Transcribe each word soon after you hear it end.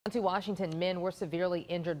To Washington, men were severely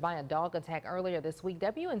injured by a dog attack earlier this week.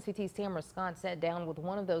 WNCT's Tamara Scott sat down with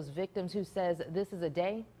one of those victims who says this is a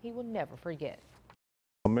day he will never forget.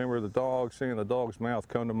 I remember the dog, seeing the dog's mouth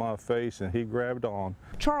come to my face, and he grabbed on.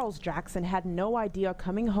 Charles Jackson had no idea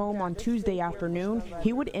coming home on Tuesday afternoon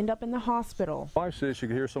he would end up in the hospital. My wife said she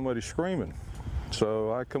could hear somebody screaming.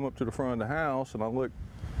 So I come up to the front of the house and I looked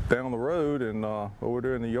down the road, and over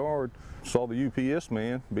there in the yard saw the UPS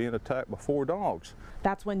man being attacked by 4 dogs.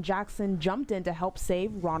 That's when Jackson jumped in to help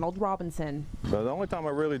save Ronald Robinson. But the only time I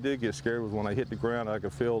really did get scared was when I hit the ground. I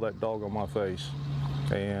could feel that dog on my face.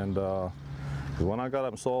 And when I got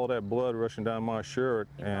up and saw that blood rushing down my shirt,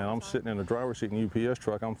 and I'm sitting in the driver's seat in the UPS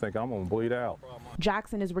truck, I'm thinking I'm going to bleed out.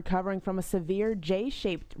 Jackson is recovering from a severe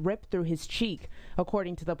J-shaped rip through his cheek.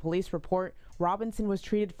 According to the police report, Robinson was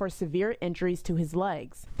treated for severe injuries to his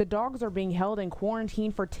legs. The dogs are being held in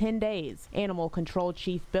quarantine for 10 days. Animal Control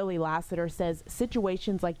Chief Billy Lassiter says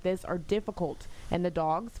situations like this are difficult, and the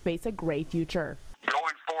dogs face a gray future.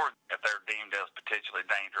 Going forward, if they're deemed as potentially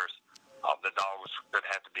dangerous, the dogs would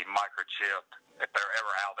have to be microchipped. If they're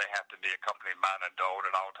ever out, they have to be accompanied by an adult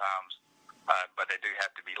at all times. But they do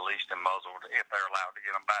have to be leashed and muzzled if they're allowed to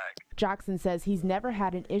get them back. Jackson says he's never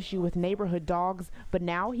had an issue with neighborhood dogs, but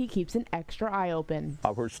now he keeps an extra eye open.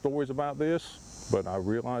 I've heard stories about this, but I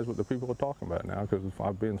realize what the people are talking about now because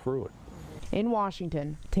I've been through it. In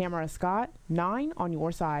Washington, Tamara Scott, 9 on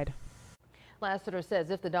your side. Lassiter says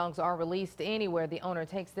if the dogs are released anywhere the owner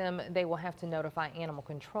takes them, they will have to notify animal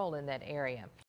control in that area.